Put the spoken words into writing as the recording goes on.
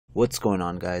What's going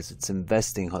on, guys? It's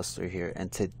Investing Hustler here, and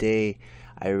today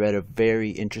I read a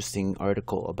very interesting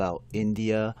article about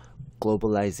India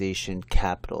Globalization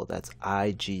Capital, that's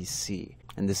IGC,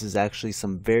 and this is actually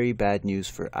some very bad news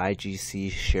for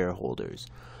IGC shareholders.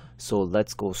 So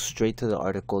let's go straight to the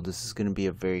article. This is going to be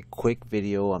a very quick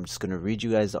video. I'm just going to read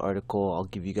you guys the article. I'll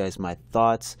give you guys my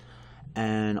thoughts,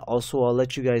 and also I'll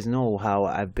let you guys know how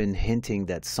I've been hinting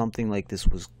that something like this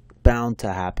was bound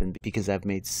to happen, because I've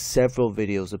made several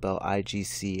videos about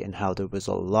IGC and how there was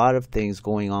a lot of things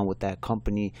going on with that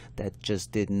company that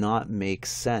just did not make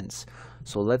sense.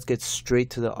 So let's get straight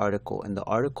to the article, and the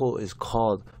article is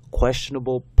called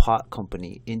Questionable Pot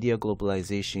Company, India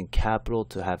Globalization Capital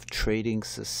to have trading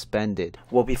suspended.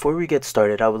 Well, before we get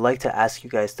started, I would like to ask you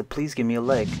guys to please give me a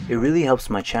like. It really helps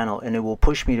my channel and it will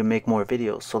push me to make more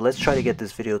videos. So let's try to get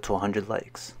this video to 100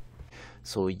 likes.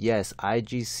 So yes,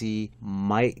 IGC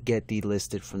might get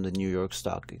delisted from the New York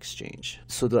Stock Exchange.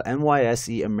 So the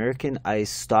NYSE American ICE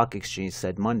Stock Exchange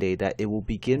said Monday that it will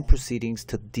begin proceedings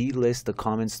to delist the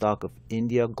common stock of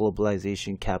India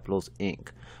Globalization Capitals Inc.,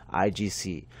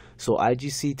 IGC. So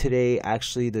IGC today,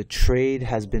 actually the trade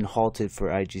has been halted for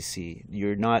IGC.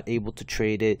 You're not able to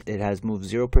trade it. It has moved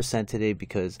 0% today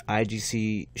because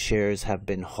IGC shares have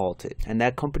been halted. And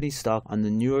that company's stock on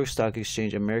the New York Stock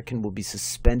Exchange American will be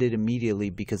suspended immediately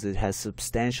because it has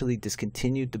substantially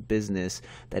discontinued the business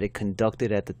that it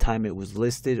conducted at the time it was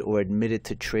listed or admitted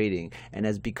to trading, and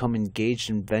has become engaged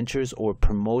in ventures or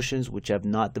promotions which have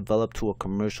not developed to a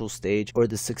commercial stage, or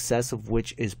the success of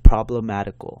which is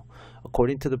problematical.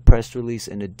 According to the press release,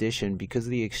 in addition, because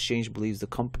the exchange believes the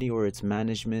company or its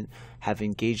management have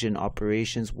engaged in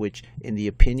operations which, in the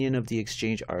opinion of the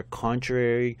exchange, are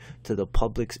contrary to the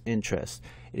public's interest,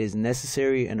 it is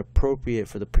necessary and appropriate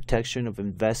for the protection of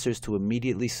investors to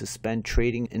immediately suspend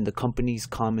trading in the company's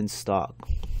common stock.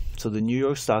 So the New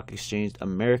York Stock Exchange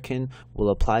American will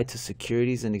apply to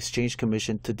Securities and Exchange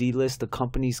Commission to delist the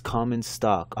company's common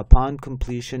stock upon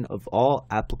completion of all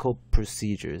applicable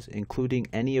procedures, including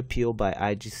any appeal by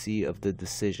IGC of the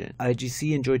decision.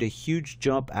 IGC enjoyed a huge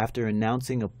jump after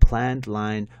announcing a planned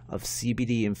line of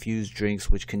CBD-infused drinks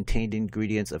which contained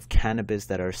ingredients of cannabis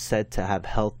that are said to have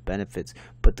health benefits,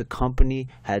 but the company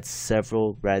had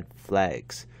several red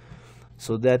flags.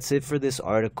 So that's it for this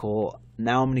article.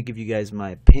 Now I'm going to give you guys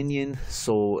my opinion.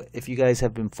 So if you guys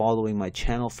have been following my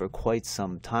channel for quite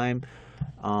some time,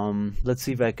 let's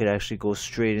see if I could actually go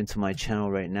straight into my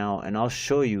channel right now and I'll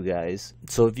show you guys.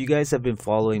 So if you guys have been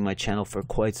following my channel for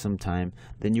quite some time,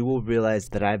 then you will realize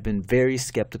that I've been very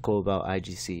skeptical about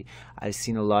IGC. I've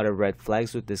seen a lot of red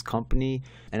flags with this company,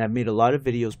 and I've made a lot of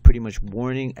videos pretty much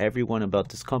warning everyone about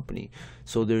this company.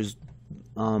 So there's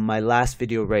my last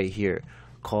video right here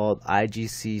called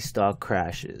IGC Stock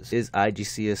Crashes. Is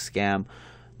IGC a scam?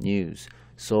 News.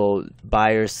 So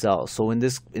buy or sell. So in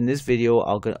this video,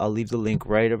 I'll leave the link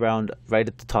right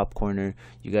at the top corner.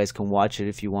 You guys can watch it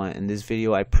if you want. In this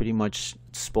video, I pretty much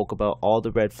spoke about all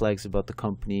the red flags about the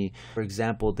company. For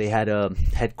example, they had a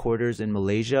headquarters in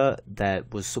Malaysia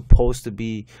that was supposed to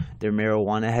be their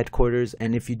marijuana headquarters,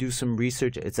 and if you do some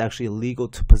research, it's actually illegal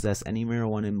to possess any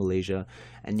marijuana in Malaysia,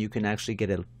 and you can actually get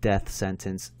a death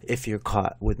sentence if you're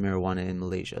caught with marijuana in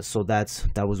Malaysia. So that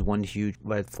was one huge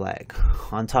red flag.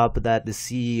 On top of that, the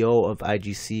CEO of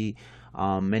IGC,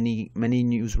 many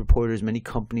news reporters, many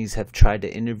companies have tried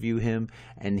to interview him,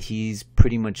 and he's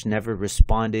pretty much never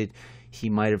responded. He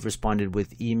might have responded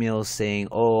with emails saying,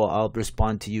 "Oh, I'll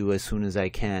respond to you as soon as I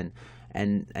can,"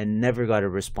 and never got a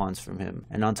response from him.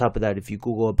 And on top of that, if you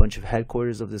Google a bunch of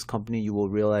headquarters of this company, you will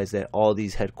realize that all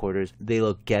these headquarters, they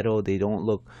look ghetto. They don't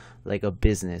look like a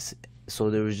business. So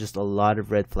there was just a lot of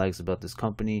red flags about this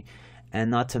company. And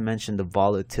not to mention the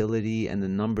volatility, and the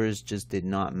numbers just did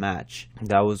not match.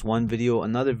 That was one video.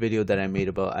 Another video that I made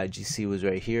about IGC was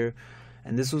right here,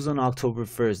 and this was on October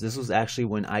 1st. This was actually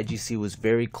when IGC was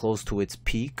very close to its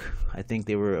peak. I think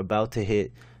they were about to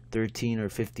hit $13 or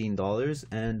 $15,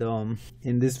 and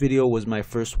in this video was my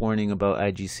first warning about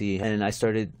IGC, and I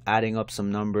started adding up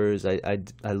some numbers.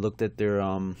 I looked at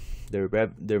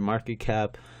their market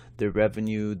cap, their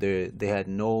revenue, they had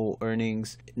no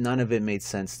earnings. None of it made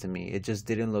sense to me. It just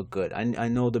didn't look good. I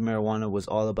know the marijuana was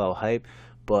all about hype,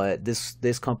 but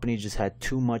this company just had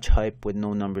too much hype with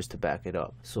no numbers to back it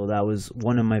up. So that was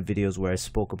one of my videos where I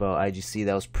spoke about IGC.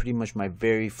 That was pretty much my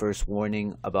very first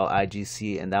warning about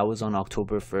IGC, and that was on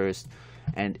October 1st.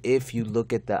 And if you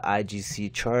look at the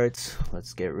IGC charts,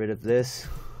 let's get rid of this.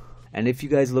 And if you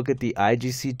guys look at the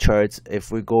IGC charts,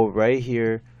 if we go right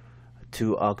here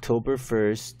to October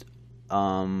 1st,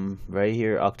 right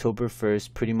here, October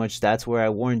 1st, pretty much that's where I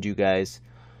warned you guys.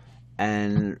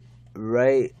 And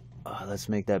right Let's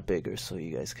make that bigger so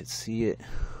you guys could see it.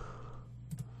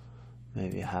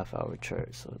 Maybe a half-hour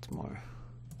chart so it's more.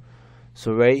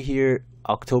 So right here,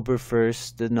 October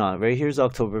 1st, no, right here is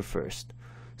October 1st.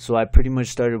 So I pretty much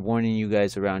started warning you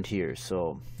guys around here.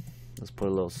 So let's put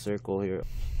a little circle here.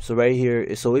 So right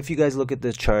here, so if you guys look at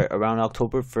this chart around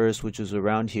October 1st, which was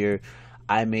around here,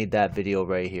 I made that video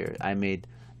right here. I made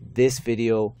this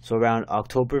video. So around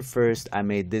October 1st, I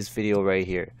made this video right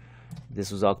here.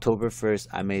 This was October 1st.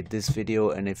 I made this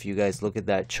video, and if you guys look at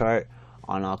that chart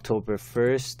on October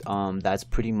 1st, that's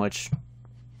pretty much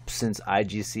since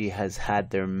IGC has had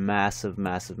their massive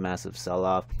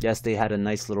sell-off. Yes, they had a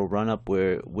nice little run-up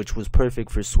which was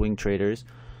perfect for swing traders,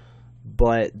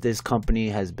 but this company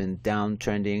has been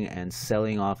downtrending and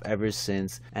selling off ever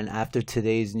since. And after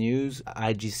today's news,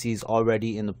 IGC is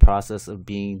already in the process of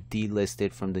being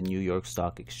delisted from the New York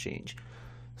Stock Exchange.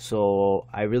 So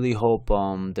I really hope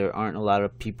there aren't a lot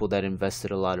of people that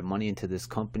invested a lot of money into this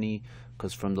company,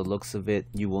 because from the looks of it,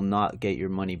 you will not get your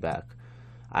money back.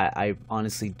 I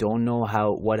honestly don't know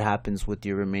what happens with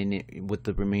the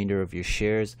remainder of your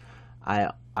shares.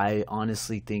 I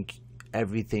honestly think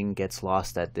everything gets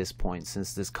lost at this point,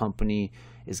 since this company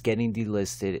is getting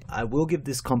delisted. I will give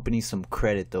this company some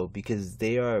credit though, because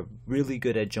they are really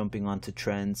good at jumping onto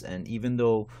trends, and even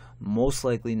though most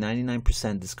likely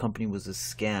 99% this company was a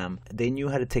scam, they knew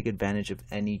how to take advantage of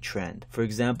any trend. For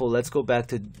example, let's go back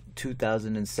to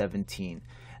 2017,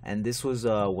 and this was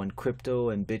when crypto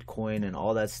and Bitcoin and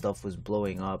all that stuff was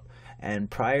blowing up. And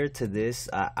prior to this,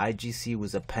 IGC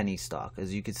was a penny stock.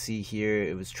 As you can see here,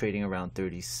 it was trading around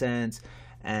 30 cents.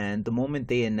 And the moment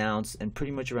they announced, and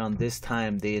pretty much around this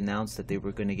time, they announced that they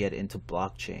were going to get into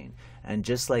blockchain. And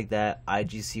just like that,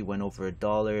 IGC went over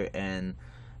 $1, and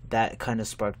that kind of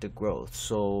sparked the growth.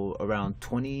 So around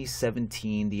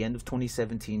 2017, the end of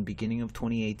 2017, beginning of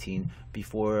 2018,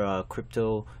 before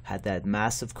crypto had that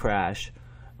massive crash,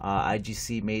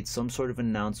 IGC made some sort of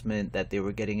announcement that they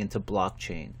were getting into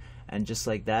blockchain. And just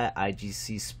like that,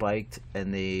 IGC spiked,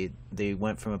 and they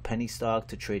went from a penny stock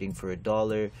to trading for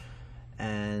 $1.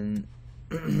 And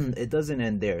it doesn't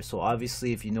end there. So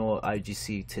obviously, if you know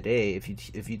IGC today,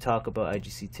 if you talk about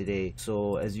IGC today,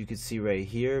 so as you can see right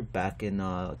here, back in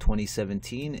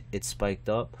 2017, it spiked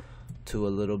up to a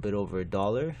little bit over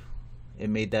 $1. It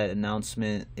made that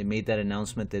announcement.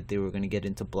 That they were going to get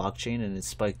into blockchain, and it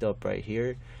spiked up right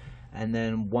here. And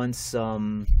then once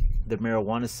the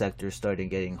marijuana sector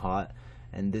started getting hot,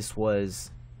 and this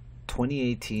was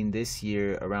 2018, this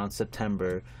year around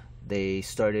September, they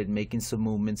started making some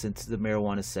movements into the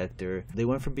marijuana sector. They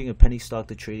went from being a penny stock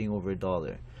to trading over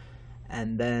 $1.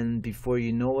 And then before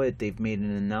you know it, they've made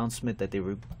an announcement that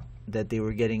they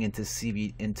were getting into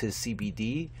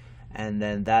CBD, and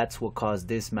then that's what caused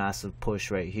this massive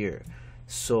push right here.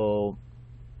 So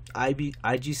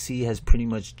IGC has pretty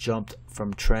much jumped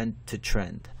from trend to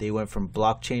trend. They went from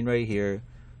blockchain right here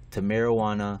to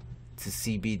marijuana to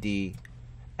CBD,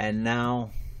 and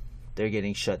now they're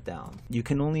getting shut down. You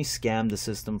can only scam the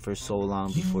system for so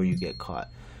long before you get caught.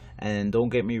 And don't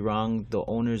get me wrong, the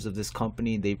owners of this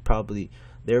company, they're probably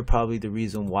the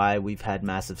reason why we've had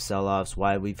massive sell-offs,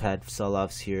 why we've had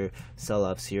sell-offs here.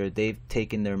 They've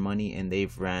taken their money and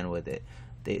they've ran with it.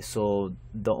 So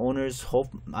the owners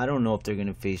I don't know if they're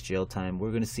gonna face jail time.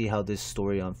 We're gonna see how this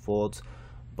story unfolds.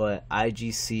 But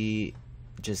IGC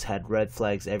just had red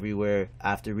flags everywhere.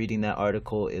 After reading that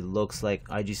article, it looks like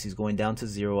IGC is going down to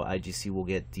 0. IGC will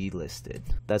get delisted.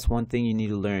 That's one thing you need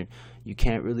to learn. You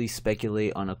can't really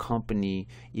speculate on a company,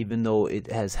 even though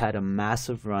it has had a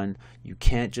massive run. You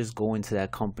can't just go into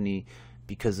that company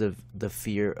because of the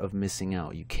fear of missing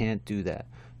out. You can't do that,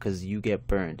 because you get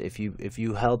burned. If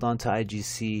you held on to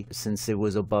IGC since it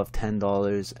was above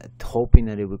 $10, hoping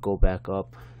that it would go back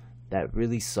up, that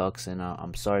really sucks, and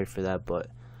I'm sorry for that. But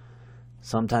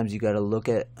sometimes you gotta look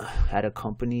at a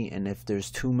company, and if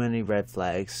there's too many red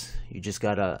flags, you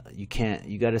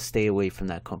gotta stay away from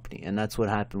that company. And that's what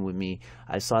happened with me.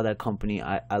 I saw that company.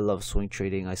 I love swing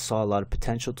trading. I saw a lot of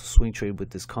potential to swing trade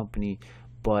with this company,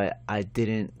 but I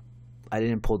didn't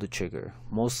pull the trigger,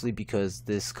 mostly because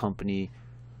this company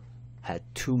had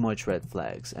too much red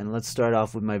flags. And let's start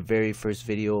off with my very first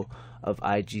video of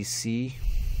IGC.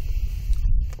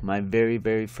 My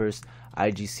very first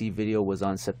IGC video was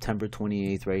on September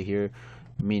 28th right here,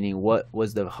 meaning what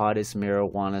was the hottest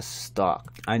marijuana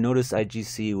stock. I noticed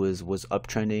IGC was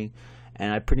uptrending,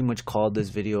 and I pretty much called this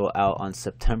video out on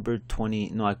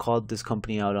I called this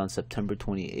company out on September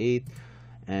 28th.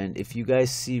 And if you guys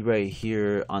see right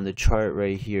here on the chart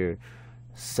right here,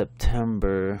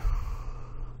 September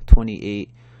 28,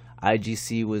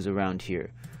 IGC was around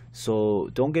here. So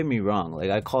don't get me wrong, like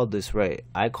I called this right.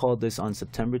 I called this on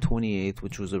September 28th,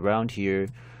 which was around here,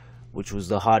 which was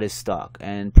the hottest stock,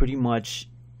 and pretty much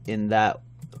in that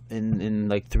in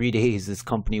like 3 days this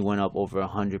company went up over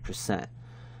 100%.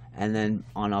 And then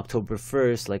on October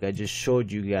 1st, like I just showed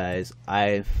you guys,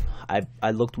 I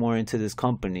looked more into this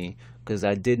company because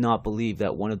I did not believe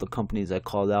that one of the companies I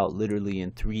called out literally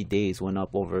in 3 days went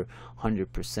up over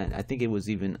 100%. I think it was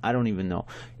even, I don't even know,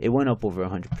 it went up over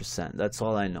 100%. That's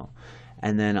all I know.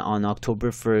 And then on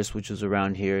October 1st, which was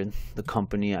around here, the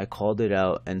company, I called it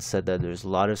out and said that there's a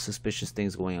lot of suspicious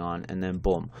things going on, and then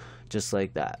boom, just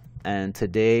like that. And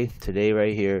today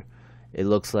right here, it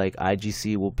looks like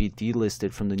IGC will be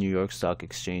delisted from the New York Stock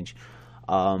Exchange.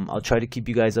 I'll try to keep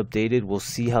you guys updated. We'll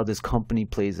see how this company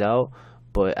plays out,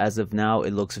 but as of now,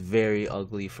 it looks very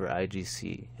ugly for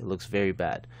IGC. It looks very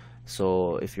bad.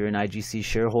 So if you're an IGC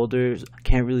shareholder, I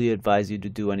can't really advise you to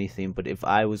do anything, but if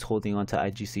I was holding on to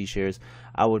IGC shares,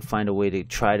 I would find a way to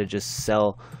try to just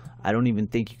sell. I don't even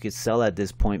think you could sell at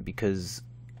this point because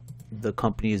the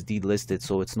company is delisted,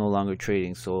 so it's no longer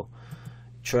trading. So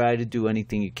try to do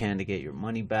anything you can to get your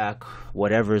money back,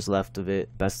 whatever is left of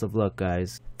it. Best of luck,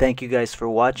 guys. Thank you guys for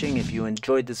watching. If you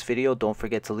enjoyed this video, don't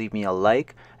forget to leave me a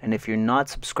like, and if you're not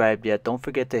subscribed yet, don't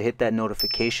forget to hit that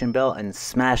notification bell and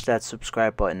smash that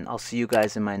subscribe button. I'll see you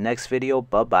guys in my next video.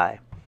 Bye bye.